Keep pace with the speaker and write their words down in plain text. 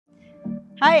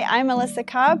Hi, I'm Melissa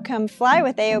Cobb. Come fly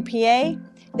with AOPA.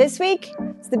 This week,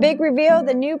 it's the big reveal,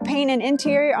 the new paint and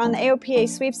interior on the AOPA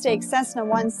Sweepstakes Cessna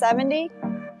 170.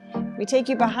 We take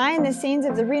you behind the scenes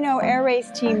of the Reno Air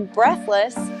Race team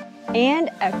Breathless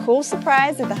and a cool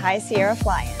surprise at the High Sierra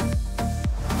Fly-In.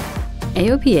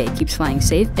 AOPA keeps flying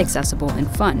safe, accessible, and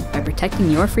fun by protecting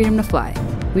your freedom to fly.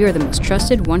 We are the most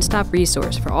trusted one-stop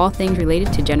resource for all things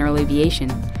related to general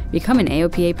aviation. Become an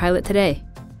AOPA pilot today.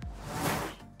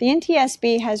 The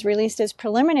NTSB has released its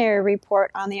preliminary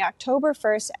report on the October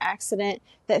 1st accident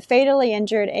that fatally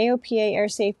injured AOPA Air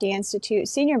Safety Institute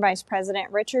Senior Vice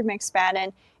President Richard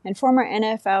McSpadden and former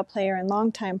NFL player and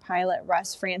longtime pilot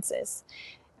Russ Francis.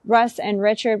 Russ and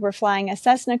Richard were flying a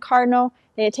Cessna Cardinal.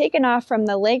 They had taken off from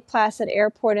the Lake Placid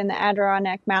Airport in the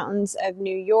Adirondack Mountains of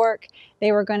New York.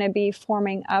 They were going to be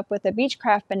forming up with a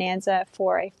Beechcraft Bonanza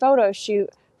for a photo shoot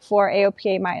for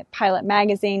AOPA Pilot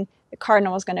Magazine. The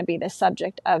Cardinal was going to be the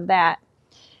subject of that.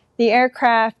 The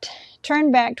aircraft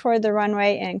turned back toward the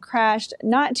runway and crashed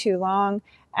not too long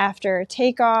after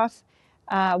takeoff.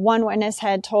 One witness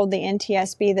had told the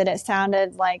NTSB that it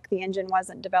sounded like the engine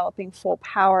wasn't developing full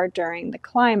power during the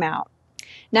climb out.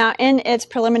 Now, in its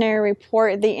preliminary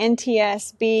report, the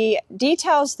NTSB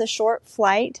details the short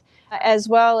flight as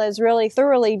well as really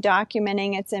thoroughly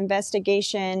documenting its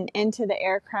investigation into the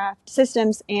aircraft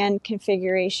systems and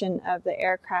configuration of the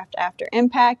aircraft after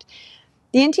impact.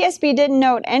 The NTSB didn't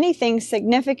note anything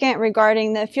significant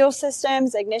regarding the fuel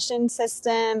systems, ignition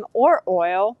system, or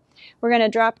oil. We're going to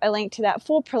drop a link to that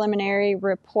full preliminary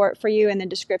report for you in the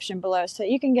description below so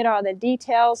you can get all the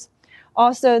details.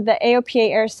 Also, the AOPA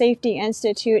Air Safety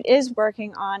Institute is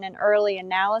working on an early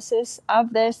analysis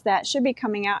of this that should be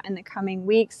coming out in the coming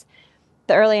weeks.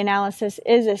 The early analysis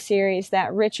is a series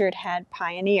that Richard had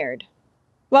pioneered.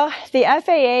 Well, the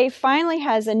FAA finally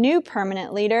has a new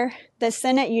permanent leader. The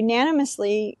Senate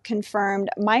unanimously confirmed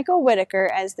Michael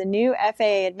Whitaker as the new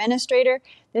FAA administrator.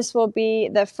 This will be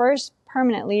the first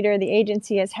permanent leader the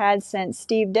agency has had since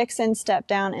Steve Dixon stepped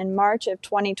down in March of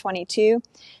 2022.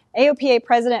 AOPA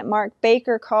President Mark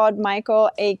Baker called Michael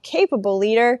a capable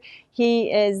leader. He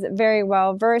is very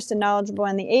well versed and knowledgeable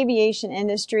in the aviation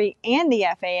industry and the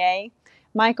FAA.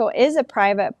 Michael is a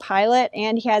private pilot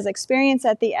and he has experience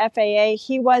at the FAA.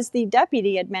 He was the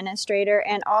deputy administrator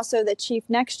and also the chief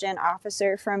next-gen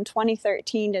officer from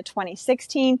 2013 to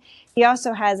 2016. He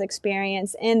also has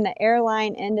experience in the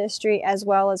airline industry as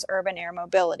well as urban air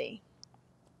mobility.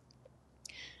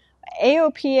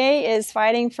 AOPA is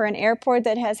fighting for an airport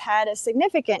that has had a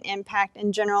significant impact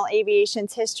in general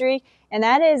aviation's history, and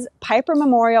that is Piper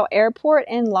Memorial Airport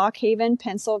in Lock Haven,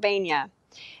 Pennsylvania.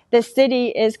 The city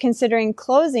is considering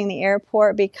closing the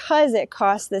airport because it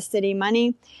costs the city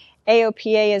money.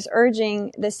 AOPA is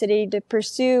urging the city to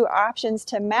pursue options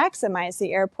to maximize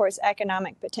the airport's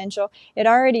economic potential. It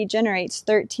already generates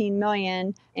 $13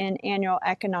 million in annual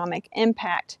economic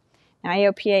impact. Now,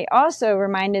 AOPA also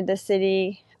reminded the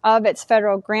city of its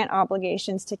federal grant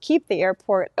obligations to keep the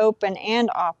airport open and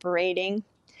operating.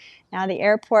 Now, the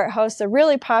airport hosts a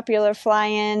really popular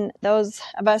fly-in. Those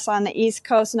of us on the East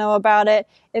Coast know about it.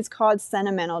 It's called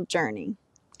Sentimental Journey.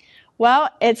 Well,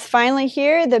 it's finally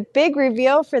here, the big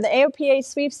reveal for the AOPA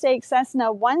Sweepstakes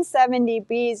Cessna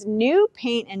 170B's new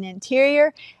paint and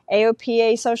interior.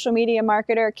 AOPA social media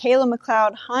marketer Kayla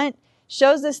McLeod Hunt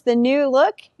shows us the new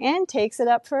look and takes it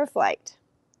up for a flight.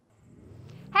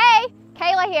 Hey,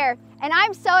 Kayla here, and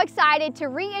I'm so excited to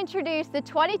reintroduce the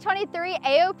 2023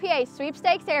 AOPA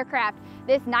Sweepstakes aircraft,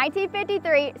 this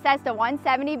 1953 Cessna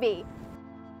 170B.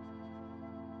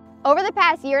 Over the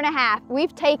past year and a half,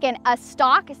 we've taken a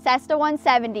stock Cessna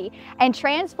 170 and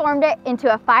transformed it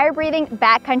into a fire-breathing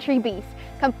backcountry beast,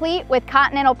 complete with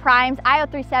Continental Prime's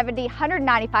IO370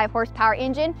 195 horsepower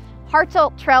engine,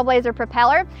 Hartzell Trailblazer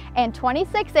propeller, and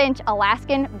 26-inch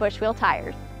Alaskan bushwheel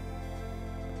tires.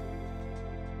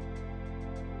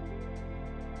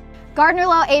 Gardner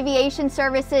Lowe Aviation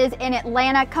Services in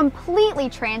Atlanta completely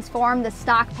transformed the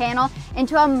stock panel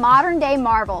into a modern-day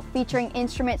marvel featuring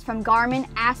instruments from Garmin,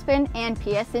 Aspen, and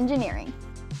PS Engineering.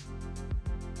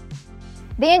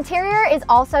 The interior is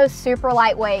also super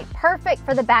lightweight, perfect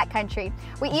for the backcountry.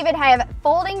 We even have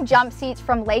folding jump seats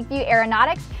from Lakeview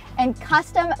Aeronautics and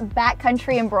custom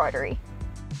backcountry embroidery.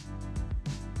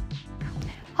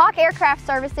 Hawk Aircraft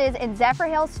Services in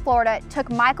Zephyrhills, Florida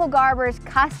took Michael Garber's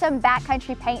custom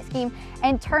backcountry paint scheme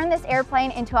and turned this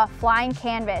airplane into a flying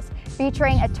canvas,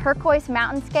 featuring a turquoise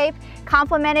mountainscape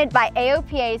complemented by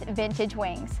AOPA's vintage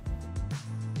wings.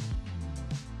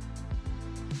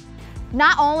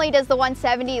 Not only does the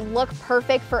 170 look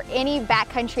perfect for any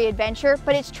backcountry adventure,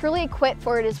 but it's truly equipped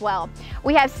for it as well.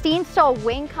 We have STOL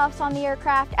wing cuffs on the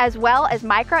aircraft, as well as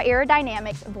micro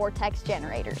aerodynamics vortex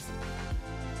generators.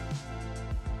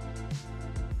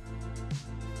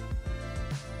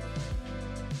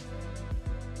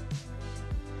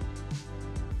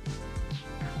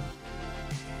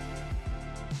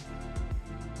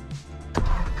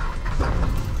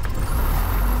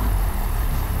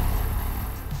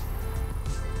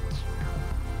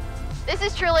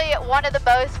 This is truly one of the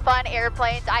most fun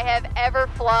airplanes I have ever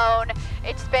flown.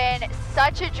 It's been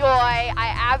such a joy.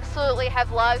 I absolutely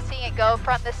have loved seeing it go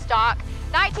from the stock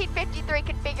 1953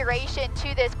 configuration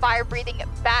to this fire-breathing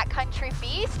backcountry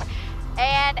beast.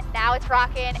 And now it's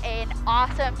rocking an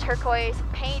awesome turquoise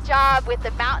paint job with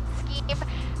the mountain scheme.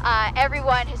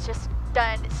 Everyone has just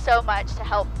done so much to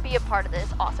help be a part of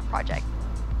this awesome project.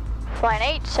 Flight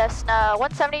 8, Cessna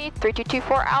 170,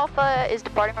 3224 Alpha is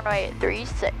departing runway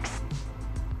 36.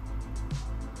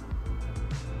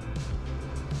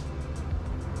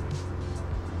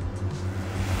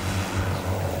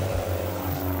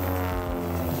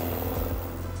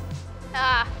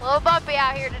 A little bumpy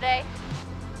out here today.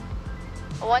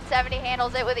 A 170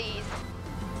 handles it with ease.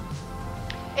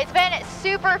 It's been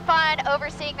super fun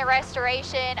overseeing the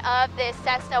restoration of this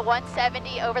Cessna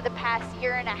 170 over the past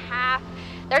year and a half.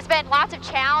 There's been lots of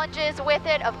challenges with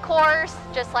it, of course,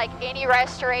 just like any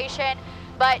restoration,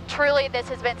 but truly this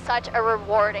has been such a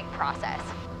rewarding process.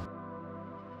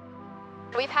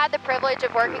 We've had the privilege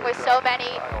of working with so many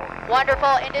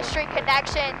wonderful industry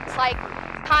connections like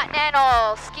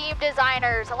Continental, Scheme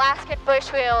Designers, Alaskan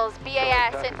Bushwheels,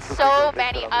 BAS, and so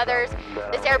many others.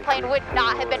 This airplane would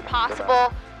not have been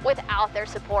possible without their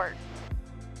support.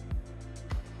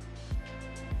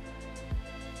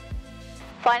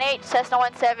 Flight 8, Cessna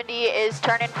 170 is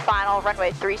turning final,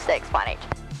 runway 36, Flight 8.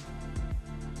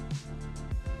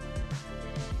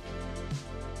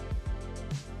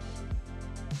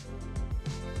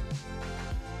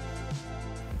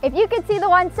 If you could see the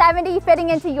 170 fitting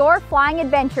into your flying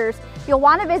adventures, you'll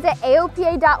want to visit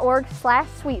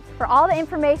aopa.org/sweeps for all the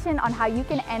information on how you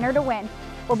can enter to win.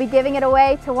 We'll be giving it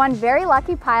away to one very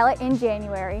lucky pilot in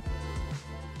January.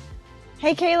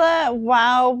 Hey Kayla,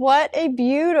 wow, what a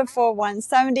beautiful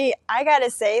 170. I gotta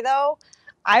say though,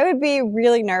 I would be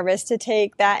really nervous to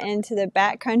take that into the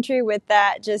backcountry with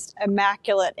that just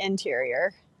immaculate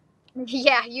interior.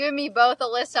 Yeah, you and me both,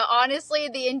 Alyssa. Honestly,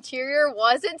 the interior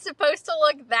wasn't supposed to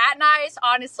look that nice.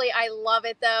 Honestly, I love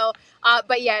it though.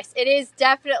 But yes, it is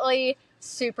definitely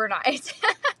super nice.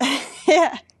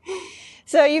 Yeah.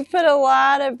 So you've put a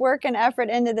lot of work and effort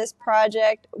into this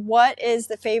project. What is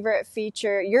the favorite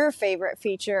feature, your favorite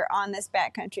feature on this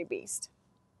backcountry beast?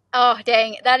 Oh,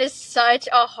 dang. That is such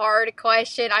a hard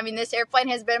question. I mean, this airplane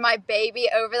has been my baby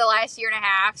over the last year and a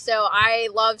half, so I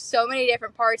love so many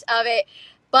different parts of it.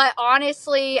 But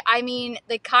honestly, I mean,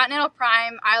 the Continental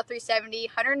Prime IL370,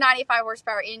 195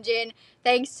 horsepower engine,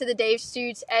 thanks to the Dave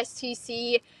Stutes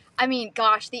STC. I mean,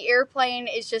 gosh, the airplane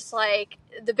is just like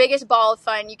the biggest ball of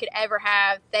fun you could ever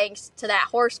have thanks to that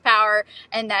horsepower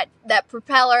and that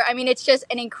propeller. I mean, it's just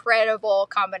an incredible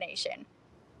combination.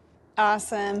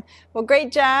 Awesome. Well,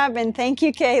 great job, and thank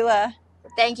you, Kayla.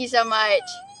 Thank you so much.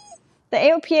 The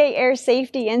AOPA Air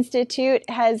Safety Institute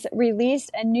has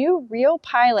released a new real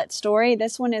pilot story.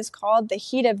 This one is called The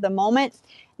Heat of the Moment.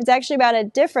 It's actually about a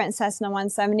different Cessna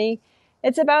 170.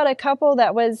 It's about a couple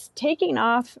that was taking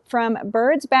off from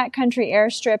Bird's Backcountry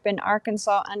Airstrip in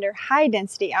Arkansas under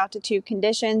high-density altitude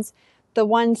conditions. The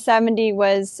 170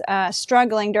 was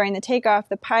struggling during the takeoff.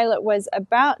 The pilot was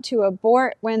about to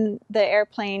abort when the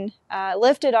airplane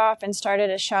lifted off and started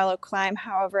a shallow climb.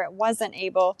 However, it wasn't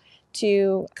able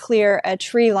to clear a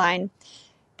tree line.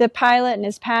 The pilot and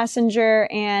his passenger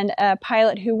and a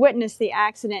pilot who witnessed the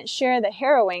accident share the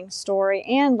harrowing story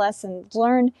and lessons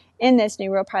learned in this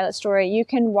new real pilot story. You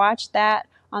can watch that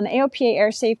on the AOPA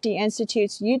Air Safety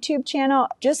Institute's YouTube channel.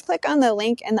 Just click on the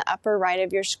link in the upper right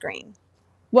of your screen.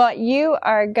 Well, you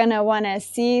are going to want to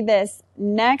see this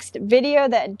next video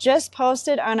that just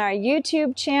posted on our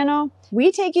YouTube channel.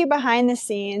 We take you behind the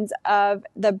scenes of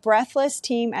the Breathless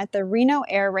team at the Reno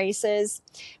Air Races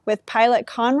with pilot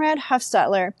Conrad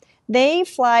Huffstutler. They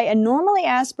fly a normally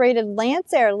aspirated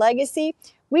Lancer Legacy.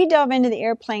 We delve into the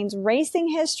airplane's racing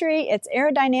history, its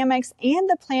aerodynamics, and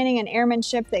the planning and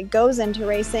airmanship that goes into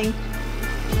racing.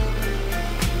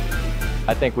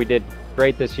 I think we did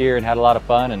great this year and had a lot of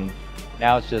fun, and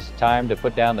now it's just time to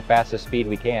put down the fastest speed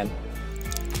we can.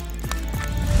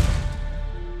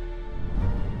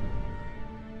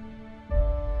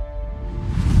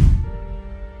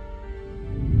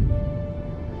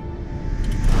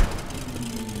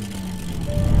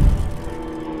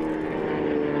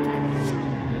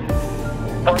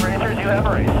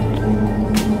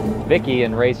 Vicky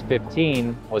in race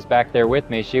 15 was back there with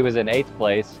me. She was in 8th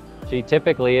place. She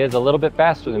typically is a little bit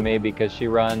faster than me because she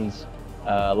runs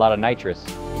a lot of nitrous.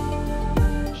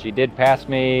 She did pass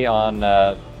me on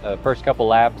the first couple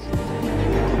laps.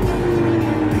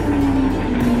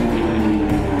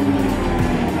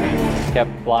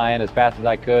 Kept flying as fast as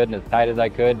I could and as tight as I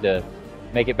could to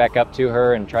make it back up to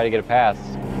her and try to get a pass.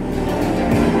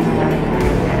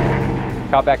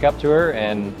 Caught back up to her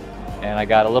and I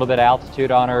got a little bit of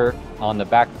altitude on her on the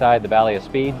backside, the Valley of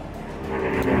Speed.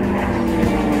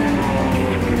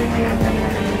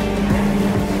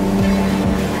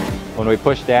 When we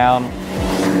pushed down,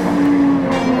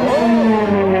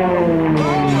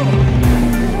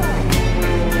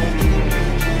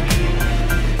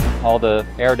 all the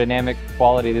aerodynamic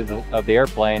qualities of the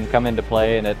airplane come into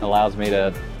play, and it allows me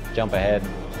to jump ahead.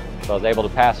 So I was able to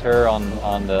pass her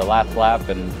on the last lap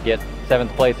and get 7th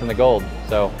place in the gold.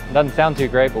 So it doesn't sound too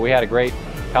great, but we had a great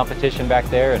competition back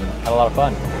there and had a lot of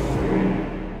fun.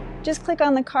 Just click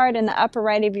on the card in the upper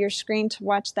right of your screen to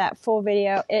watch that full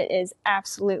video. It is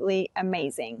absolutely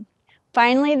amazing.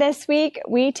 Finally this week,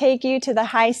 we take you to the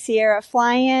High Sierra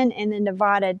Fly-In in the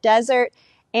Nevada desert.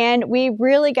 And we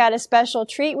really got a special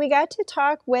treat. We got to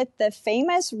talk with the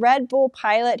famous Red Bull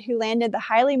pilot who landed the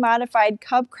highly modified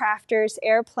Cub Crafters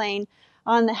airplane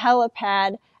on the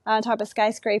helipad on top of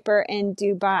skyscraper in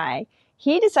Dubai.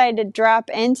 He decided to drop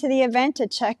into the event to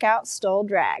check out STOL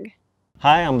Drag.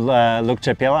 Hi, I'm Luke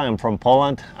Czepiela. I'm from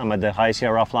Poland. I'm at the High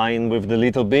Sierra Fly-In with the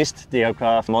Little Beast, the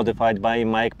aircraft modified by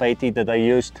Mike Patey that I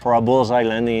used for a bullseye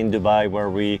landing in Dubai, where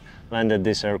we landed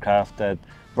this aircraft at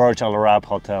Burj Al Arab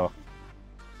Hotel.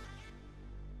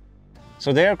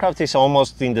 So the aircraft is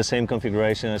almost in the same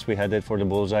configuration as we had it for the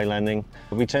bullseye landing.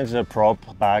 We changed the prop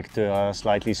back to a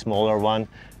slightly smaller one,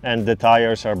 and the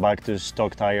tires are back to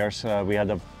stock tires. We had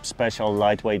a special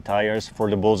lightweight tires for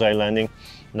the bullseye landing.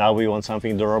 Now we want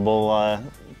something durable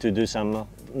to do some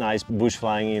nice bush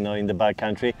flying, in the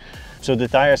backcountry. So the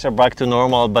tires are back to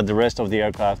normal, but the rest of the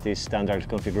aircraft is standard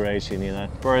configuration.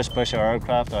 Very special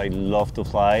aircraft. I love to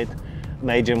fly it.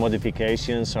 Major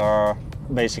modifications are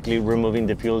basically removing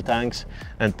the fuel tanks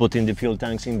and putting the fuel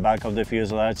tanks in back of the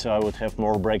fuselage, so I would have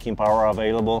more braking power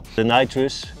available. The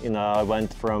nitrous, I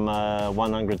went from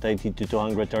 180 to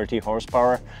 230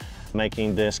 horsepower,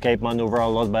 making the escape maneuver a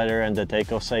lot better and the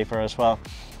takeoff safer as well.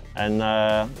 And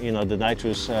the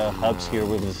nitrous helps here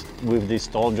with the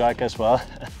STOL drag as well.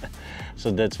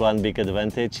 So that's one big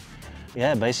advantage.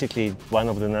 Yeah, basically one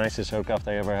of the nicest aircraft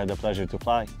I ever had the pleasure to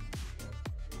fly.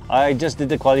 I just did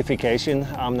the qualification.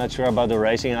 I'm not sure about the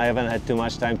racing. I haven't had too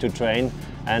much time to train.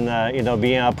 And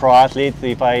being a pro athlete,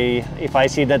 if I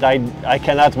see that I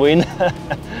cannot win,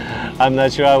 I'm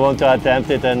not sure I want to attempt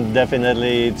it. And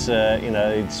definitely, it's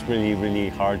really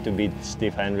hard to beat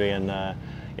Steve Henry. And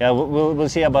yeah, we'll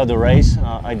see about the race.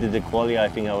 I did the quali. I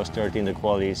think I was 13 in the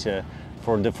qualis.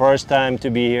 For the first time to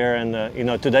be here,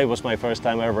 and today was my first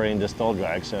time ever in the STOL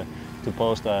drag. So to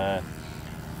post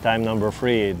time number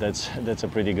 3, that's a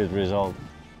pretty good result.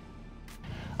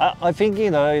 I think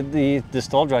the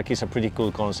STOL drag is a pretty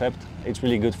cool concept. It's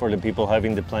really good for the people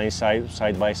having the planes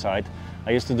side by side.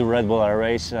 I used to do Red Bull Air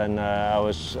Race, and I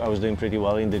was doing pretty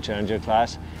well in the Challenger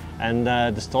class. And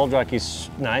the STOL drag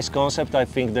is a nice concept. I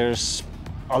think there's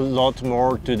a lot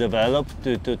more to develop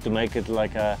to make it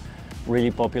like a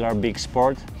really popular big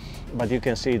sport. But you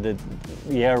can see that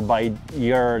year by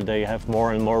year they have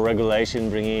more and more regulation,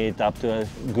 bringing it up to a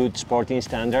good sporting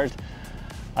standard.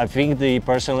 I think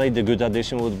personally the good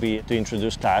addition would be to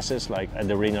introduce classes like at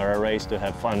the Reno Air Race, to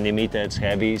have unlimited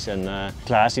heavies, and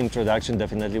class introduction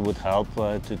definitely would help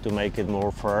to make it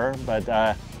more fair. But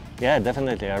yeah,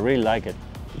 definitely, I really like it.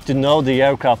 To know the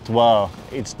aircraft well,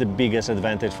 it's the biggest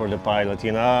advantage for the pilot.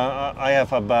 I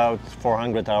have about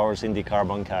 400 hours in the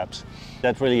carbon caps.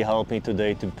 That really helped me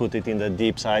today to put it in the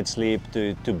deep side sleep,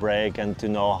 to brake, and to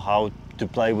know how to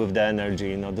play with the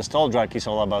energy. The STOL drag is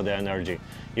all about the energy.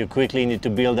 You quickly need to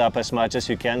build up as much as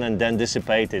you can and then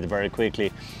dissipate it very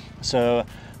quickly. So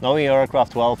knowing your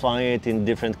aircraft well, flying it in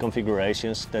different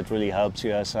configurations, that really helps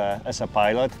you as a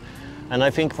pilot. And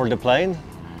I think for the plane,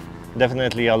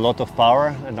 definitely a lot of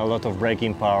power and a lot of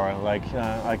braking power. Like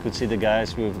I could see the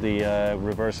guys with the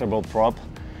reversible prop.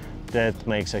 That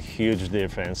makes a huge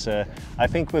difference. I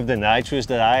think with the nitrous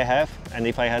that I have, and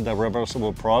if I had a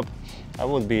reversible prop, I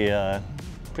would be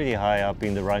pretty high up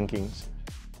in the rankings.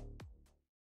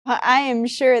 I am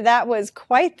sure that was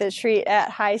quite the treat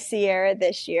at High Sierra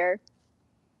this year.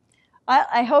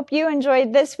 I hope you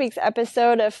enjoyed this week's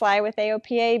episode of Fly with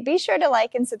AOPA. Be sure to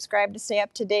like and subscribe to stay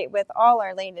up to date with all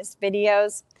our latest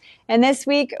videos. And this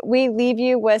week, we leave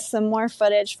you with some more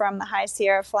footage from the High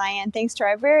Sierra Fly-In, thanks to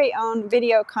our very own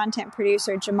video content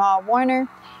producer, Jamal Warner.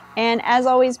 And as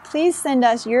always, please send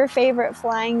us your favorite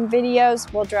flying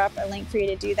videos. We'll drop a link for you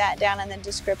to do that down in the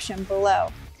description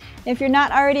below. If you're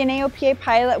not already an AOPA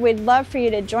pilot, we'd love for you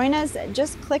to join us.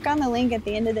 Just click on the link at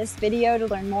the end of this video to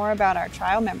learn more about our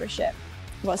trial membership.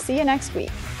 We'll see you next week.